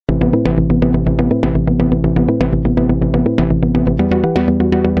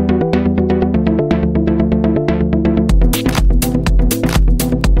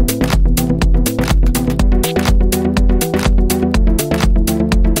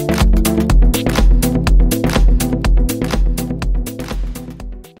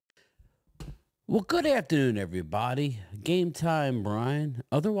Good afternoon, everybody. Game time, Brian,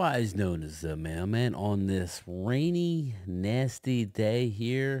 otherwise known as the mailman, on this rainy, nasty day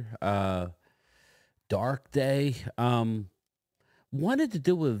here. Dark day. Wanted to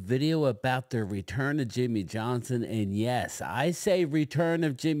do a video about the return of Jimmy Johnson, and yes, I say return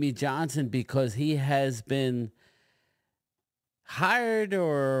of Jimmy Johnson because he has been hired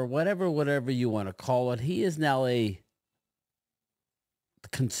or whatever you want to call it. He is now a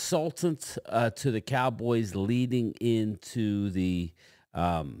consultant to the Cowboys leading into the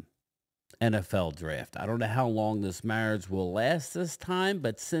um, NFL draft. I don't know how long this marriage will last this time,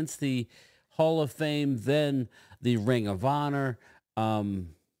 but since the Hall of Fame, then the Ring of Honor,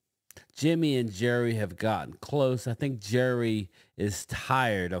 um, Jimmy and Jerry have gotten close. I think Jerry is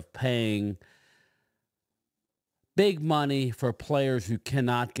tired of paying big money for players who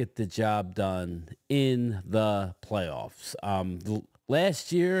cannot get the job done in the playoffs.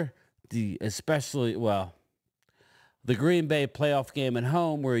 Last year, the Green Bay playoff game at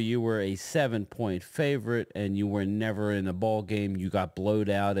home, where you were a 7-point favorite and you were never in a ball game, you got blowed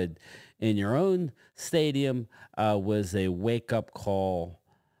out in your own stadium, was a wake up call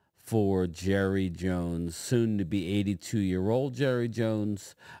for Jerry Jones, soon to be 82-year-old Jerry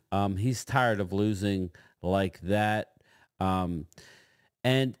Jones. He's tired of losing like that. And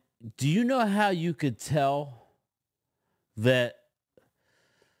do you know how you could tell that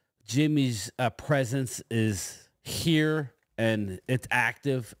Jimmy's presence is here and it's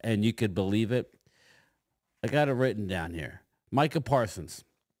active and you could believe it? I got it written down here. Micah Parsons.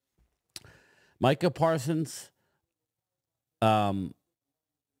 Micah Parsons, it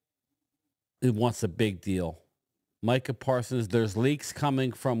wants a big deal. Micah Parsons, there's leaks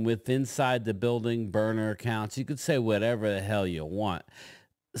coming from inside the building, burner accounts. You could say whatever the hell you want.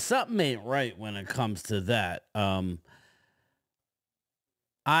 Something ain't right when it comes to that.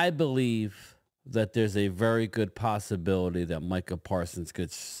 I believe that there's a very good possibility that Micah Parsons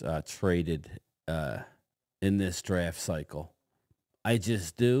gets traded in this draft cycle. I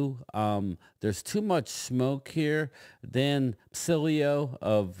just do. There's too much smoke here. Dan Psilio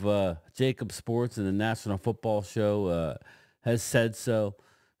of Jacob Sports and the National Football Show has said so.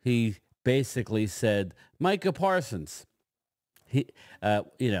 He basically said, Micah Parsons, he,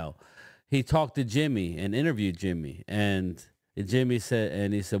 he talked to Jimmy and interviewed Jimmy, and Jimmy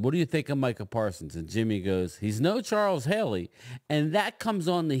said, what do you think of Micah Parsons? And Jimmy goes, he's no Charles Haley. And that comes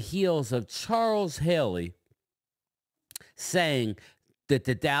on the heels of Charles Haley saying that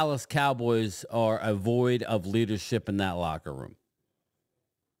the Dallas Cowboys are a void of leadership in that locker room.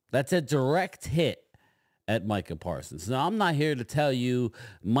 That's a direct hit at Micah Parsons. Now, I'm not here to tell you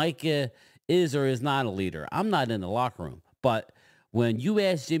Micah is or is not a leader. I'm not in the locker room. But when you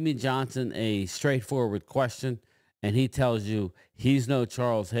ask Jimmy Johnson a straightforward question and he tells you he's no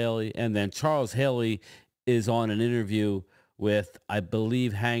Charles Haley, and then Charles Haley is on an interview with, I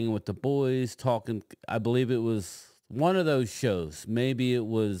believe, Hanging with the Boys, talking, I believe it was one of those shows. Maybe it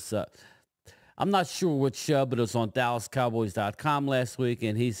was, I'm not sure which show, but it was on DallasCowboys.com last week,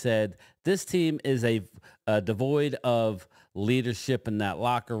 and he said, this team is devoid of leadership in that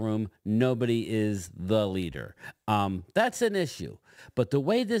locker room. Nobody is the leader. That's an issue. But the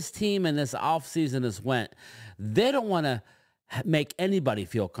way this team and this offseason has went, they don't want to make anybody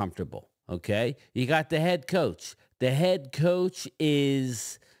feel comfortable, okay? You got the head coach. The head coach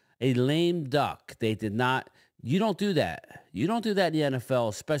is a lame duck. You don't do that. You don't do that in the NFL,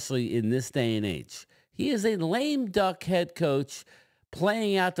 especially in this day and age. He is a lame duck head coach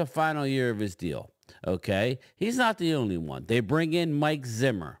playing out the final year of his deal, okay? He's not the only one. They bring in Mike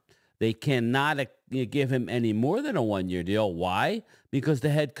Zimmer. They cannot give him any more than a one-year deal. Why? Because the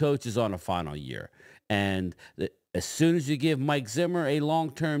head coach is on a final year. And as soon as you give Mike Zimmer a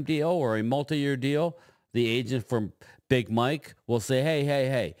long-term deal or a multi-year deal, the agent from Big Mike will say,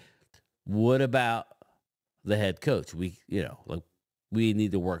 hey, what about the head coach? We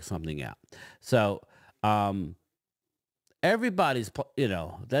need to work something out. So everybody's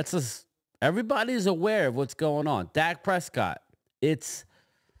aware of what's going on. Dak Prescott, it's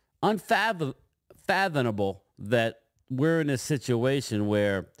unfathomable that we're in a situation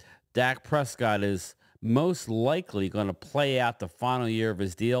where Dak Prescott is most likely going to play out the final year of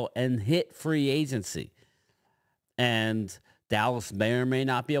his deal and hit free agency. And Dallas may or may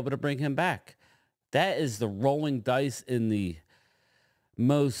not be able to bring him back. That is the rolling dice in the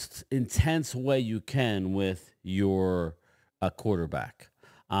most intense way you can with your quarterback.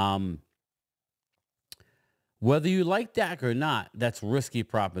 Whether you like Dak or not, that's risky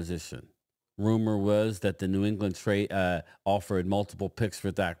proposition. rumor was that the New England trade offered multiple picks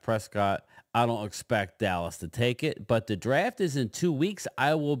for Dak Prescott. I don't expect Dallas to take it, but the draft is in 2 weeks.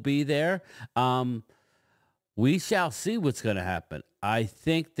 I will be there. Um, we shall see what's going to happen. I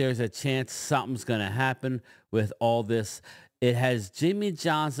think there's a chance something's going to happen with all this. It has Jimmy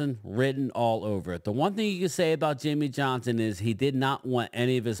Johnson written all over it. The one thing you can say about Jimmy Johnson is he did not want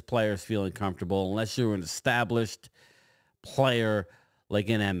any of his players feeling comfortable unless you're an established player like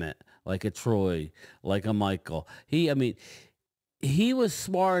an Emmett, like a Troy, like a Michael. I mean, he was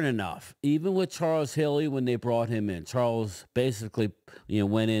smart enough, even with Charles Haley when they brought him in. Charles basically,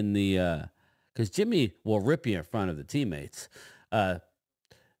 went in the because Jimmy will rip you in front of the teammates. Uh,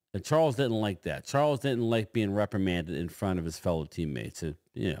 and Charles didn't like that. Charles didn't like being reprimanded in front of his fellow teammates.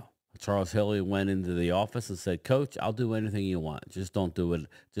 Charles Haley went into the office and said, "Coach, I'll do anything you want. Just don't do it.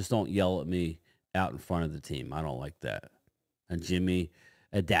 Just don't yell at me out in front of the team. I don't like that." And Jimmy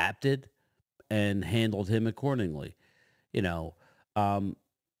adapted and handled him accordingly. You know, um,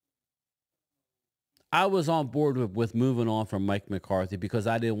 I was on board with moving on from Mike McCarthy because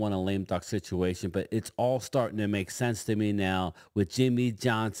I didn't want a lame duck situation, but it's all starting to make sense to me now with Jimmy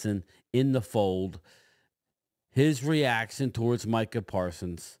Johnson in the fold. His reaction towards Micah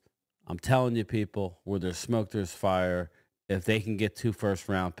Parsons. I'm telling you, people, where there's smoke, there's fire. If they can get 2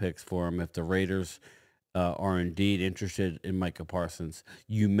 first-round picks for him, if the Raiders are indeed interested in Micah Parsons,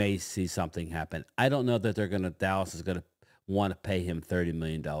 you may see something happen. I don't know that Dallas is gonna want to pay him $30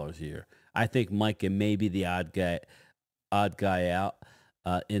 million a year. I think Micah may be the odd guy out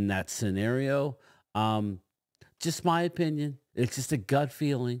in that scenario. Um, just my opinion. It's just a gut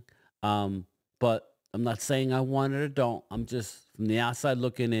feeling. But I'm not saying I want it or don't. I'm just from the outside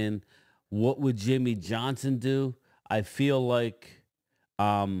looking in. What would Jimmy Johnson do? I feel like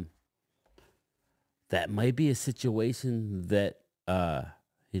um, that might be a situation that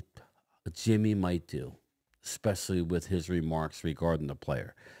it, Jimmy might do, especially with his remarks regarding the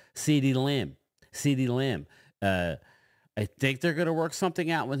player. CeeDee Lamb. CeeDee Lamb. Uh, I think they're going to work something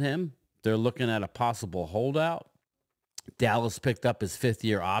out with him. They're looking at a possible holdout. Dallas picked up his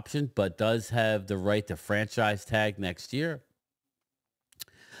 5th-year option, but does have the right to franchise tag next year.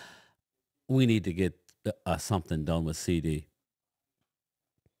 We need to get something done with CD.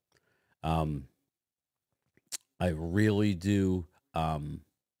 Um, I really do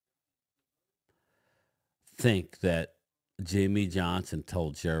think that Jimmy Johnson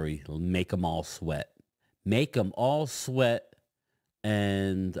told Jerry, make them all sweat. Make them all sweat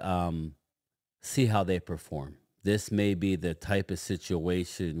and see how they perform. This may be the type of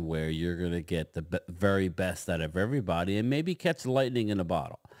situation where you're going to get the very best out of everybody and maybe catch lightning in a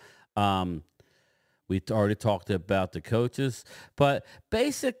bottle. Um, we already talked about the coaches, but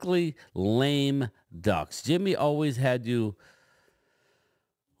basically lame ducks. Jimmy always had you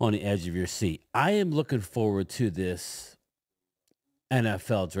on the edge of your seat. I am looking forward to this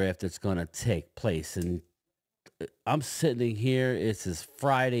NFL draft that's going to take place. And I'm sitting here. It's this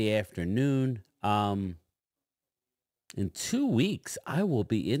Friday afternoon. In 2 weeks, I will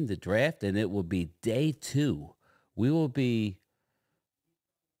be in the draft, and it will be day 2. We will be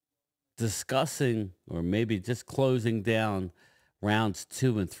discussing or maybe just closing down rounds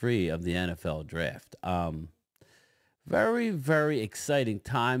 2 and 3 of the NFL draft. Very, very exciting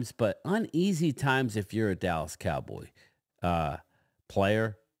times, but uneasy times if you're a Dallas Cowboy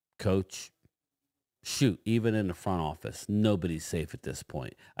player, coach. Shoot, even in the front office, nobody's safe at this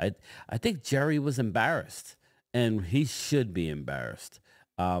point. I think Jerry was embarrassed, and he should be embarrassed.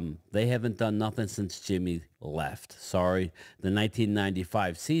 They haven't done nothing since Jimmy left. Sorry, the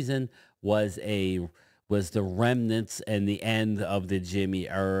 1995 season was the remnants and the end of the Jimmy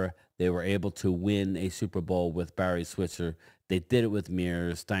era. They were able to win a Super Bowl with Barry Switzer. They did it with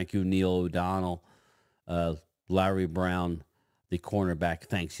Mears. Thank you, Neil O'Donnell. Larry Brown, the cornerback,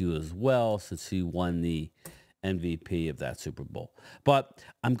 thanks you as well, since he won the MVP of that Super Bowl. But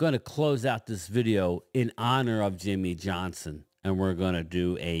I'm going to close out this video in honor of Jimmy Johnson, and we're going to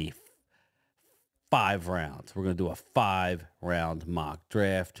do a 5 rounds. We're going to do a 5-round mock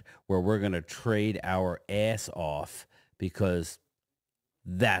draft where we're going to trade our ass off because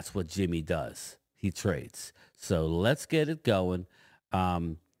that's what Jimmy does. He trades. So let's get it going.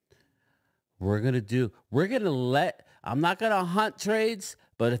 I'm not going to hunt trades,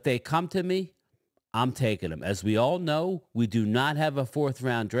 but if they come to me, I'm taking them. As we all know, we do not have a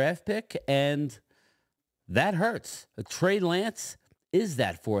 4th-round draft pick, and that hurts. Trey Lance is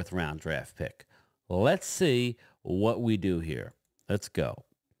that 4th-round draft pick. Let's see what we do here. Let's go.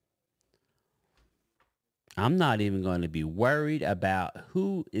 I'm not even going to be worried about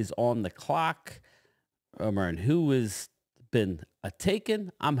who is on the clock and who is been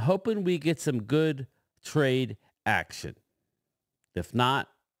taken. I'm hoping we get some good trade action. If not,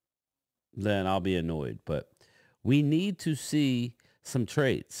 then I'll be annoyed. But we need to see some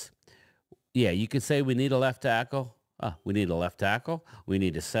trades. Yeah, you could say we need a left tackle. We need a left tackle. We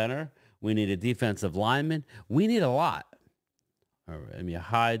need a center. We need a defensive lineman. We need a lot. All right, let me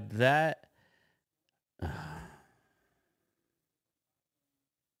hide that.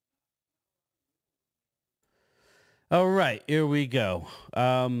 All right, here we go.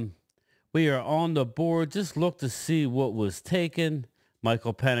 We are on the board. Just look to see what was taken.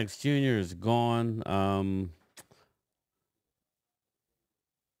 Michael Penix Jr. is gone.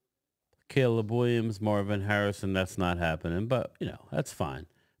 Caleb Williams, Marvin Harrison, that's not happening, but, that's fine.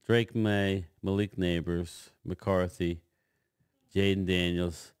 Drake May, Malik Neighbors, McCarthy, Jaden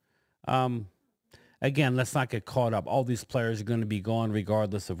Daniels. Again, let's not get caught up. All these players are going to be gone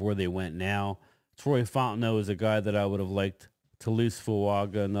regardless of where they went now. Troy Fontenot is a guy that I would have liked. Toulouse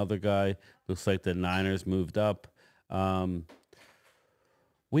Fuaga, another guy. Looks like the Niners moved up.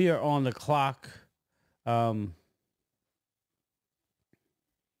 We are on the clock. A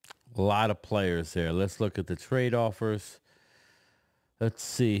lot of players there. Let's look at the trade offers. Let's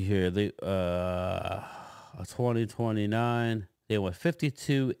see here. 2029. They went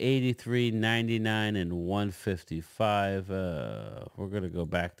 52, 83, 99, and 155. We're going to go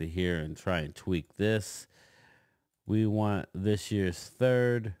back to here and try and tweak this. We want this year's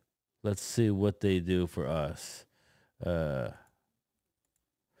third. Let's see what they do for us.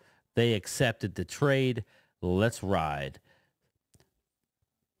 They accepted the trade. Let's ride.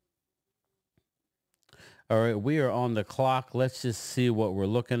 All right, we are on the clock. Let's just see what we're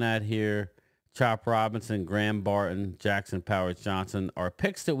looking at here. Chop Robinson, Graham Barton, Jackson Powers Johnson. Our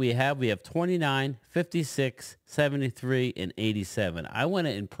picks that we have 29, 56, 73, and 87. I want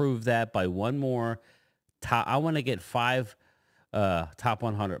to improve that by one more. I want to get 5 top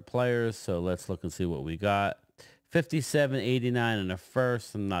 100 players. So let's look and see what we got. 57, 89 in the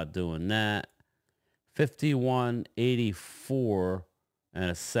first. I'm not doing that. 51, 84 in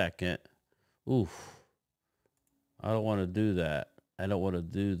a second. Oof. I don't want to do that. Don't want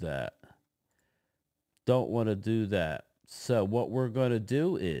to do that. So what we're going to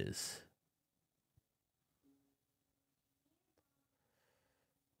do is,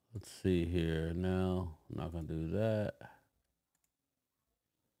 let's see here. No, I'm not going to do that.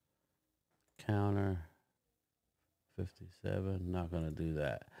 Counter 57. Not going to do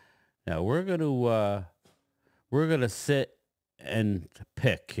that. Now we're going to sit and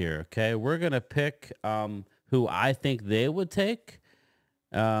pick here. Okay. We're going to pick, who I think they would take.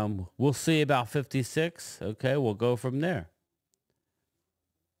 We'll see about 56. Okay, we'll go from there.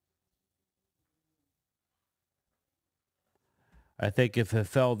 I think if it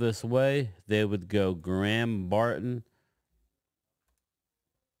fell this way, they would go Graham Barton.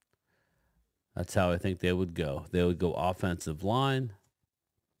 That's how I think they would go. They would go offensive line.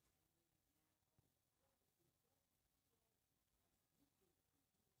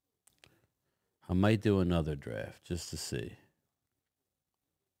 I might do another draft just to see.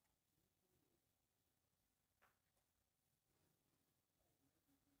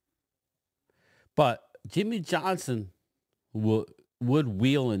 But Jimmy Johnson would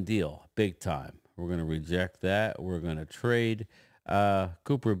wheel and deal big time. We're going to reject that. We're going to trade.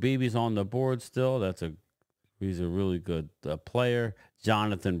 Cooper Beebe's on the board still. He's a really good player.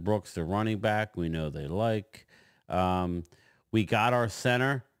 Jonathan Brooks, the running back, we know they like. We got our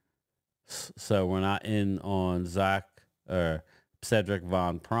center, so we're not in on Zach or Cedric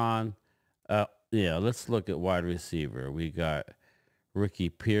Von Pron. Let's look at wide receiver. We got Ricky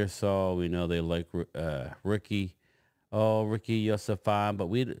Pearsall. We know they like Ricky. Oh, Ricky, you're so fine. But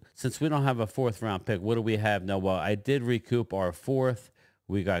since we don't have a 4th round pick, what do we have? No, well, I did recoup our 4th.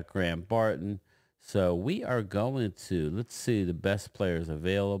 We got Graham Barton. So we are going to, let's see the best players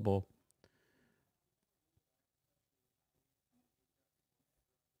available.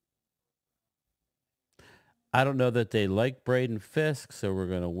 I don't know that they like Braden Fisk, so we're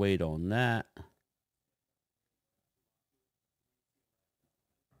going to wait on that.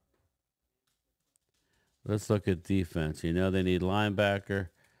 Let's look at defense. You know, they need linebacker.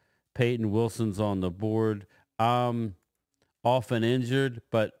 Peyton Wilson's on the board. Often injured,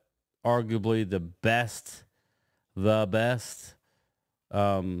 but arguably the best linebacker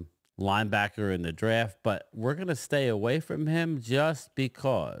in the draft. But we're going to stay away from him just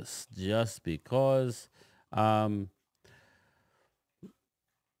because.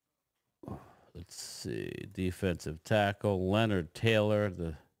 Let's see. Defensive tackle, Leonard Taylor,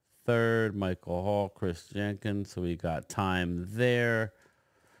 the 3rd, Michael Hall, Chris Jenkins. So we got time there.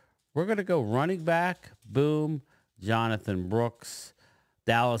 We're going to go running back. Boom. Jonathan Brooks.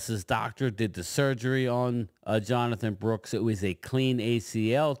 Dallas's doctor did the surgery on Jonathan Brooks. It was a clean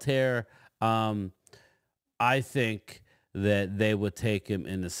ACL tear. I think that they would take him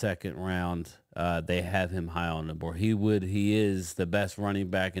in the second round. They have him high on the board. He is the best running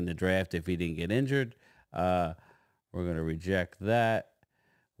back in the draft if he didn't get injured. We're going to reject that.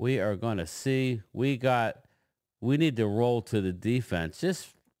 We are going to see. We need to roll to the defense.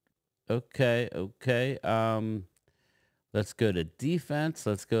 Okay. Let's go to defense.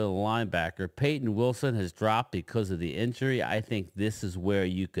 Let's go to linebacker. Peyton Wilson has dropped because of the injury. I think this is where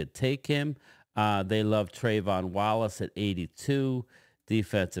you could take him. They love Trayvon Wallace at 82.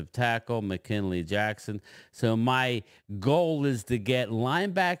 Defensive tackle, McKinley Jackson. So my goal is to get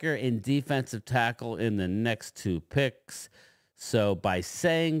linebacker and defensive tackle in the next 2 picks. So by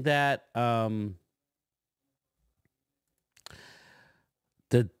saying that,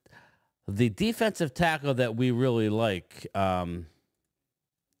 the defensive tackle that we really like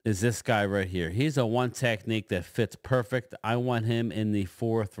is this guy right here. He's a one technique that fits perfect. I want him in the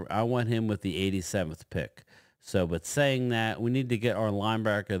 4th. I want him with the 87th pick. So with saying that, we need to get our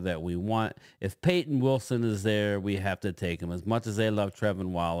linebacker that we want. If Peyton Wilson is there, we have to take him. As much as they love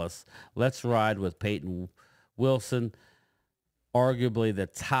Trevin Wallace, let's ride with Peyton Wilson. Arguably the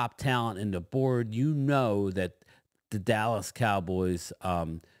top talent in the board. You know that the Dallas Cowboys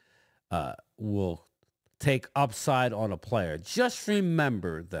will take upside on a player. Just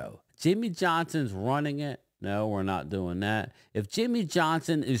remember, though, Jimmy Johnson's running it. No, we're not doing that. If Jimmy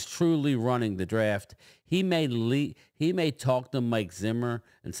Johnson is truly running the draft, he may talk to Mike Zimmer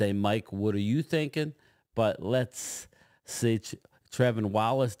and say, Mike, what are you thinking? But let's see. Trevin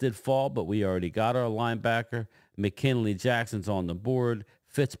Wallace did fall, but we already got our linebacker. McKinley Jackson's on the board.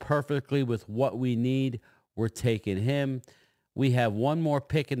 Fits perfectly with what we need. We're taking him. We have one more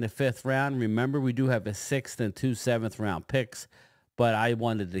pick in the 5th round. Remember, we do have a 6th and 2 7th-round picks, but I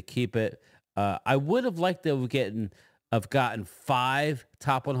wanted to keep it. I would have liked to have gotten 5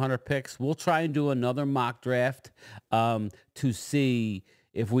 top 100 picks. We'll try and do another mock draft to see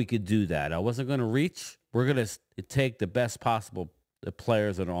if we could do that. I wasn't going to reach. We're going to take the best possible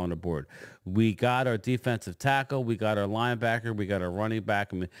players that are on the board. We got our defensive tackle. We got our linebacker. We got our running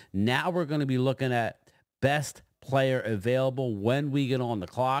back. Now we're going to be looking at best player available when we get on the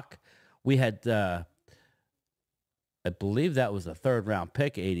clock. We had, I believe that was a 3rd-round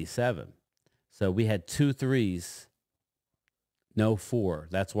pick, 87. So we had 2 3s, no 4.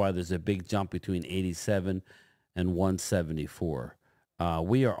 That's why there's a big jump between 87 and 174.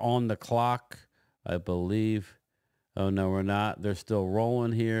 We are on the clock, I believe. Oh, no, we're not. They're still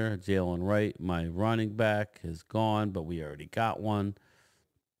rolling here. Jalen Wright, my running back, is gone, but we already got one.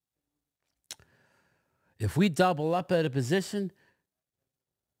 If we double up at a position,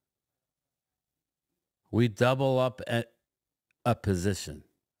 we double up at a position.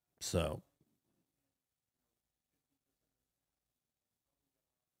 So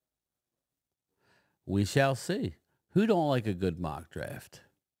we shall see. Who don't like a good mock draft?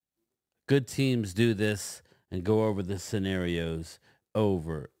 Good teams do this and go over the scenarios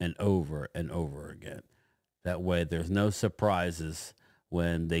over and over and over again. That way there's no surprises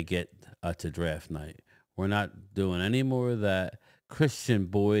when they get to draft night. We're not doing any more of that. Christian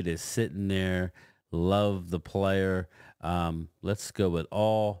Boyd is sitting there. Love the player. Let's go with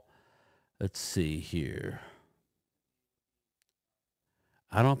all. Let's see here.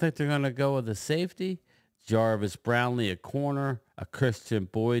 I don't think they're going to go with a safety. Jarvis Brownlee, a corner. A Christian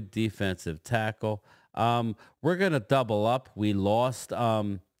Boyd, defensive tackle. We're going to double up. We lost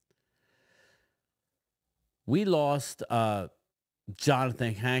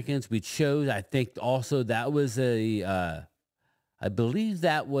Jonathan Hankins. We chose, I think also that was I believe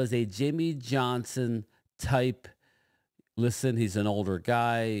that was a Jimmy Johnson type. Listen, he's an older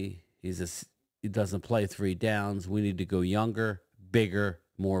guy. He doesn't play 3 downs. We need to go younger, bigger,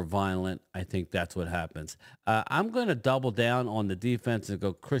 more violent. I think that's what happens. I'm going to double down on the defense and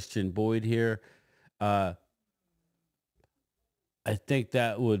go Christian Boyd here. I think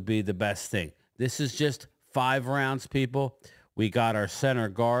that would be the best thing. This is just 5 rounds, people. We got our center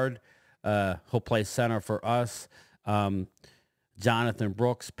guard. He'll play center for us. Jonathan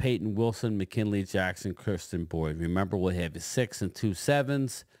Brooks, Peyton Wilson, McKinley Jackson, Christian Boyd. Remember, we'll have 6 and 2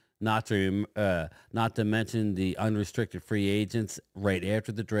 7s. Not to mention the unrestricted free agents right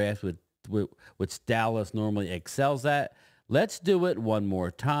after the draft, which Dallas normally excels at. Let's do it one more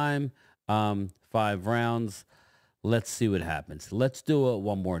time. 5 rounds. Let's see what happens. Let's do it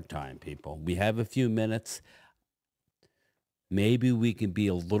one more time, people. We have a few minutes. Maybe we can be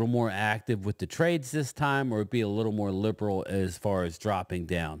a little more active with the trades this time, or be a little more liberal as far as dropping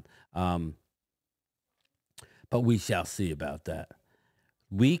down. but we shall see about that.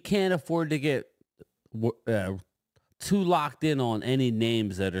 We can't afford to get too locked in on any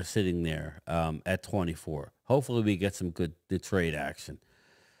names that are sitting there at 24. Hopefully, we get some good trade action.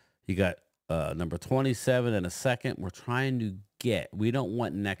 You got number 27 and a second. We're trying to get, we don't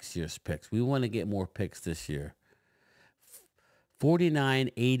want next year's picks. We want to get more picks this year.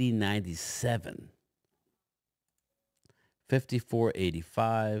 49, 80, 97. 54,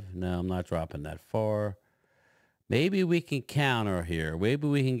 85. No, I'm not dropping that far. Maybe we can counter here. Maybe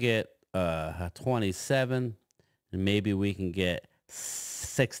we can get 27, and maybe we can get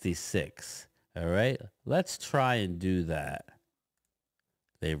 66. All right, let's try and do that.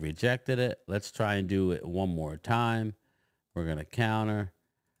 They rejected it. Let's try and do it one more time. We're going to counter.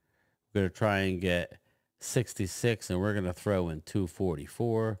 We're going to try and get 66, and we're going to throw in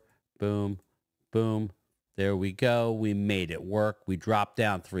 244. Boom, boom. There we go. We made it work. We dropped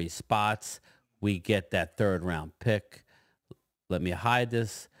down 3 spots. We get that 3rd round pick. Let me hide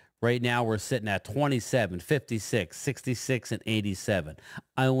this. Right now, we're sitting at 27, 56, 66, and 87.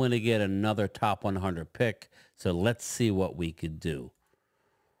 I want to get another top 100 pick, so let's see what we could do.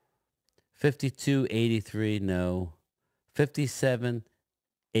 52, 83, no. 57,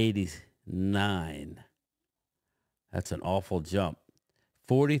 89. That's an awful jump.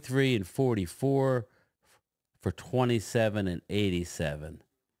 43 and 44 for 27 and 87.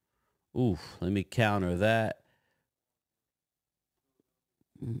 Oof, let me counter that.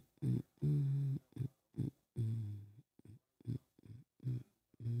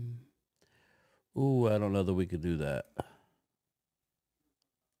 Ooh, I don't know that we could do that.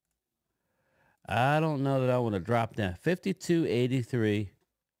 I don't know that I want to drop down. 52, 83.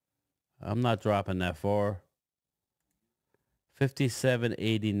 I'm not dropping that far. 57,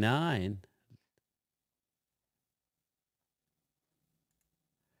 89.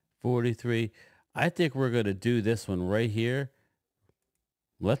 43. I think we're going to do this one right here.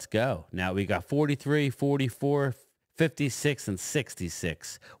 Let's go. Now we got 43, 44, 56, and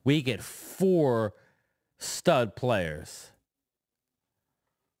 66. We get 4 stud players.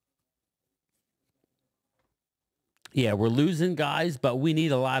 Yeah, we're losing guys, but we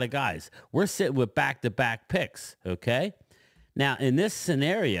need a lot of guys. We're sitting with back-to-back picks, okay? Now, in this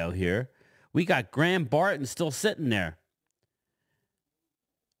scenario here, we got Graham Barton still sitting there.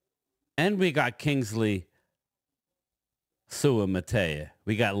 And we got Kingsley Suamataia.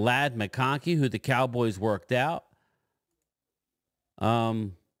 We got Ladd McConkey, who the Cowboys worked out.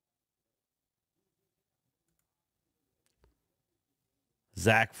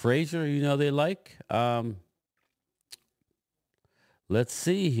 Zach Frazier, you know they like. Let's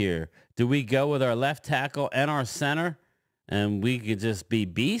see here. Do we go with our left tackle and our center, and we could just be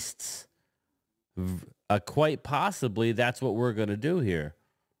beasts? Quite possibly, that's what we're going to do here.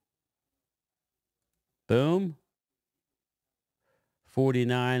 Boom.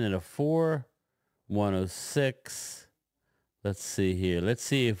 49 and a 4. 106. Let's see here. Let's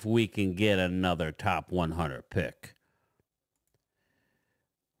see if we can get another top 100 pick.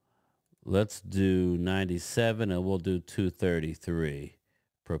 Let's do 97, and we'll do 233.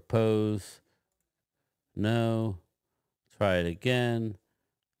 Propose. No. Try it again.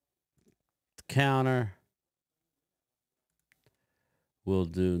 Counter. We'll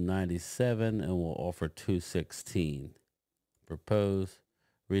do 97, and we'll offer 216. Propose.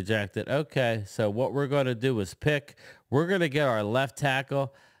 Rejected. Okay, so what we're going to do is pick. We're going to get our left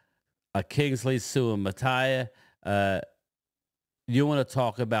tackle, a Kingsley Suamataia. You want to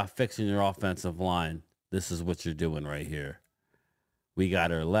talk about fixing your offensive line. This is what you're doing right here. We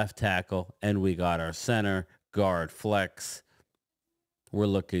got our left tackle, and we got our center, guard, flex. We're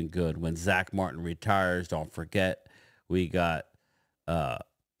looking good. When Zach Martin retires, don't forget, we got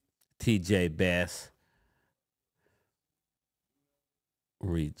TJ Bass.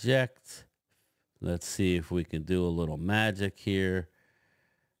 Reject. Let's see if we can do a little magic here.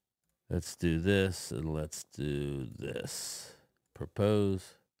 Let's do this, and let's do this.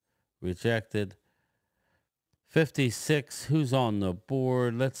 Propose. Rejected. 56. Who's on the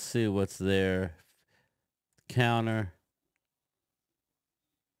board? Let's see what's there. Counter.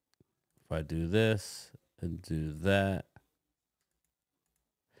 If I do this and do that.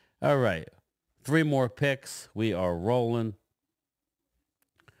 All right. 3 more picks. We are rolling.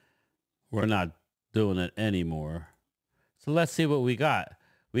 We're not doing it anymore. So let's see what we got.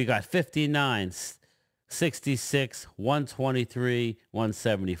 We got 59, 66, 123,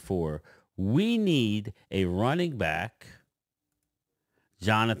 174. We need a running back.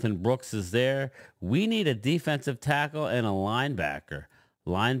 Jonathan Brooks is there. We need a defensive tackle and a linebacker.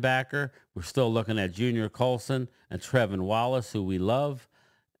 Linebacker, we're still looking at Junior Colson and Trevin Wallace, who we love.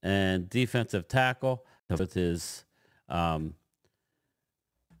 And defensive tackle, with his DUI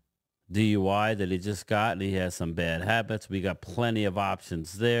that he just got, and he has some bad habits. We got plenty of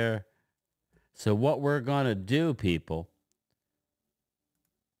options there. So what we're going to do, people,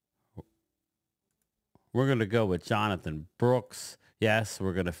 we're going to go with Jonathan Brooks. Yes,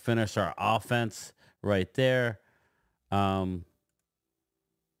 we're going to finish our offense right there. We're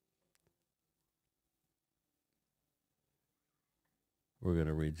going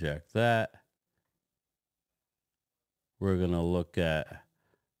to reject that. We're going to look at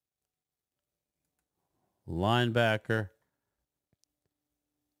linebacker.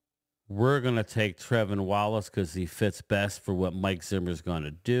 We're going to take Trevin Wallace because he fits best for what Mike Zimmer's going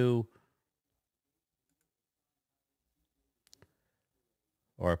to do.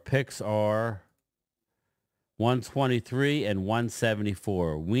 Our picks are 123 and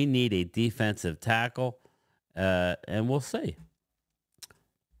 174. We need a defensive tackle, and we'll see.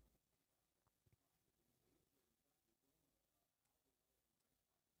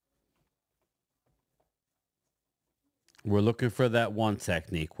 We're looking for that one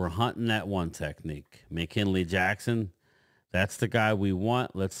technique. We're hunting that one technique. McKinley Jackson, that's the guy we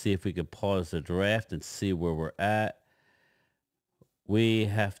want. Let's see if we can pause the draft and see where we're at. We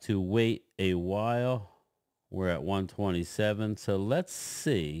have to wait a while. We're at 127. So let's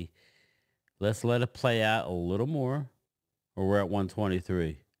see. Let's let it play out a little more. Or we're at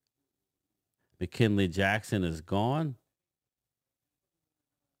 123. McKinley Jackson is gone.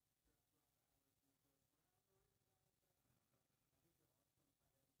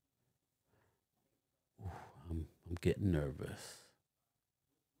 I'm getting nervous.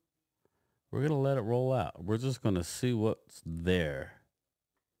 We're going to let it roll out. We're just going to see what's there.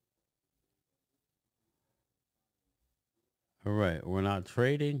 All right, we're not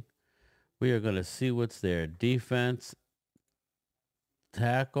trading. We are going to see what's there. Defense,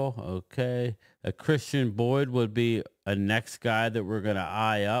 tackle, okay. A Christian Boyd would be a next guy that we're going to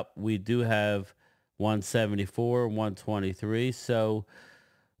eye up. We do have 174, 123. So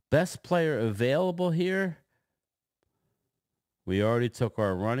best player available here. We already took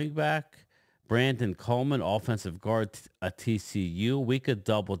our running back. Brandon Coleman, offensive guard at TCU. We could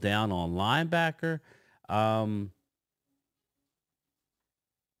double down on linebacker.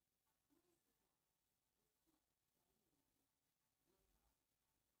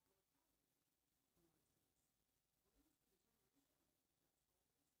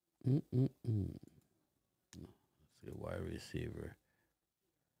 Let's see, wide receiver.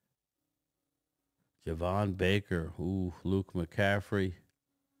 Javon Baker. Ooh, Luke McCaffrey.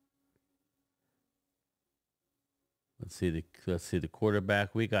 Let's see the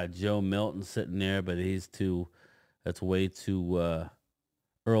quarterback. We got Joe Milton sitting there, but that's way too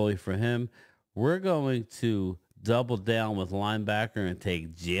early for him. We're going to double down with linebacker and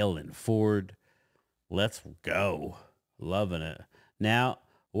take Jalen Ford. Let's go. Loving it. Now,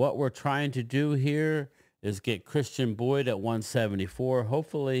 what we're trying to do here is get Christian Boyd at 174.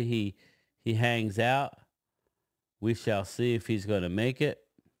 Hopefully he hangs out. We shall see if he's going to make it.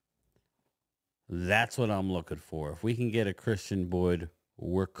 That's what I'm looking for. If we can get a Christian Boyd,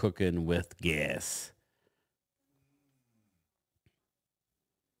 we're cooking with gas.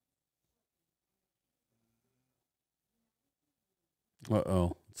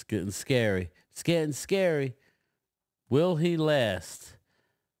 Uh-oh. It's getting scary. It's getting scary. Will he last?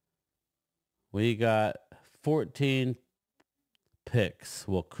 We got 14 picks.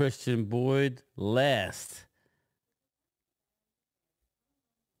 Will Christian Boyd last?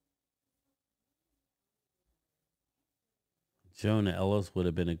 Jonah Ellis would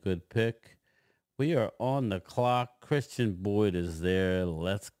have been a good pick. We are on the clock. Christian Boyd is there.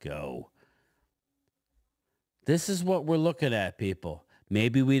 Let's go. This is what we're looking at, people.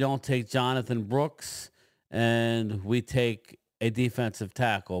 Maybe we don't take Jonathan Brooks and we take a defensive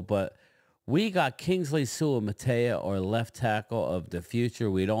tackle, but we got Kingsley Suamataia, our left tackle of the future.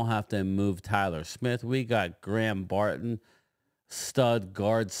 We don't have to move Tyler Smith. We got Graham Barton, stud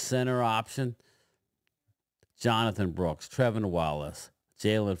guard center option. Jonathan Brooks, Trevin Wallace,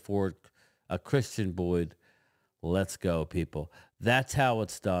 Jalen Ford, a Christian Boyd. Let's go, people. That's how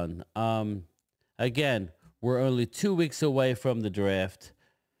it's done. Again, we're only 2 weeks away from the draft.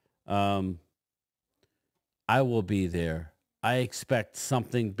 I will be there. I expect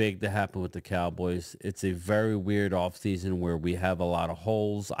something big to happen with the Cowboys. It's a very weird offseason where we have a lot of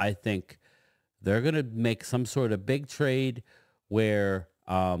holes. I think they're going to make some sort of big trade where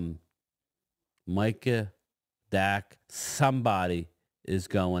Micah, Dak, somebody is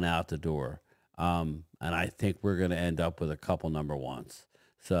going out the door. And I think we're going to end up with a couple number ones.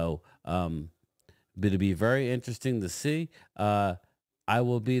 So it'll be very interesting to see. I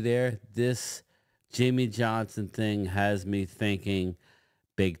will be there this Jimmy Johnson thing has me thinking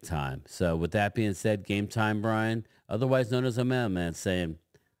big time. So with that being said, game time, Brian, otherwise known as a mailman, saying,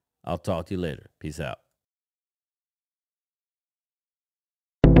 I'll talk to you later. Peace out.